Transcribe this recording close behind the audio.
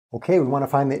Okay, we want to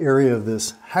find the area of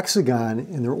this hexagon,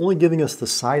 and they're only giving us the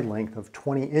side length of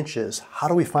 20 inches. How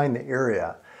do we find the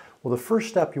area? Well, the first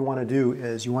step you want to do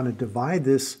is you want to divide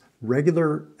this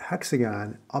regular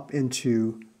hexagon up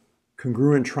into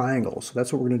congruent triangles. So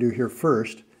that's what we're going to do here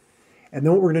first. And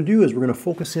then what we're going to do is we're going to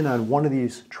focus in on one of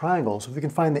these triangles. If we can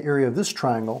find the area of this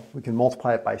triangle, we can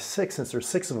multiply it by 6, since there's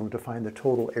 6 of them, to find the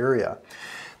total area.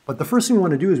 But the first thing we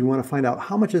want to do is we want to find out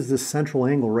how much is this central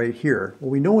angle right here.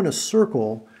 Well, we know in a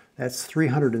circle that's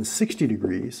 360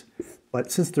 degrees,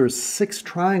 but since there's 6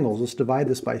 triangles, let's divide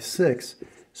this by 6.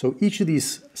 So each of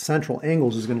these central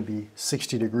angles is going to be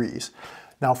 60 degrees.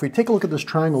 Now, if we take a look at this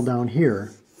triangle down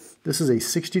here, this is a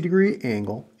 60-degree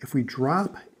angle. If we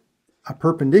drop a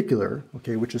perpendicular,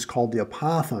 okay, which is called the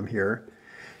apothem here,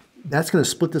 that's going to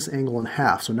split this angle in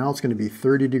half. So now it's going to be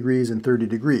 30 degrees and 30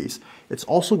 degrees. It's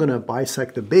also going to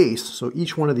bisect the base, so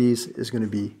each one of these is going to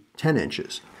be 10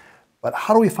 inches. But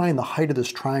how do we find the height of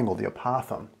this triangle, the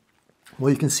apothem?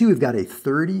 Well, you can see we've got a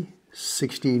 30,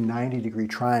 60, 90 degree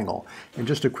triangle. And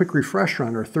just a quick refresher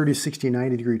on our 30, 60,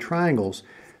 90 degree triangles,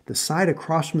 the side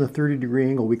across from the 30 degree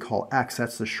angle we call x,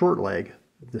 that's the short leg.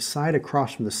 The side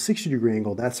across from the 60 degree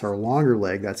angle, that's our longer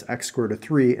leg, that's x squared to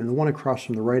 3. And the one across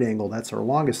from the right angle, that's our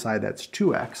longest side, that's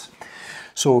 2x.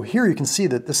 So here you can see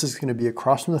that this is going to be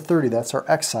across from the 30, that's our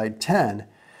x side, 10.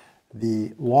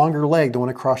 The longer leg, the one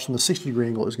across from the 60 degree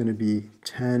angle, is going to be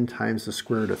 10 times the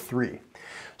square root of 3.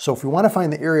 So if we want to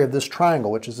find the area of this triangle,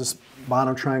 which is this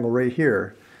bottom triangle right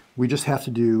here, we just have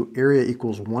to do area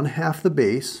equals 1/2 the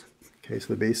base. Okay,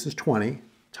 so the base is 20,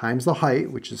 times the height,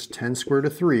 which is 10 squared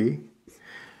root of 3.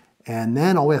 And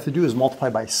then all we have to do is multiply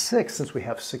by 6, since we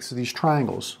have 6 of these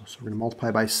triangles. So we're going to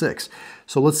multiply by 6.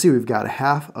 So let's see, we've got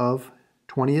 1/2 of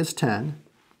 20 is 10,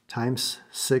 times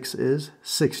 6 is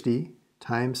 60,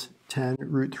 times 10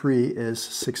 root 3 is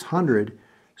 600,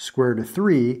 square root of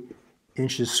 3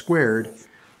 inches squared,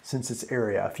 since it's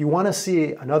area. If you want to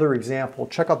see another example,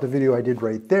 check out the video I did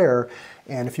right there.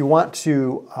 And if you want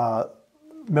to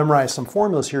memorize some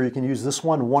formulas here, you can use this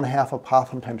one, 1/2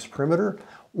 apothem times perimeter,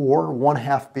 or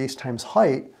 1/2 base times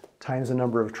height times the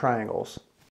number of triangles.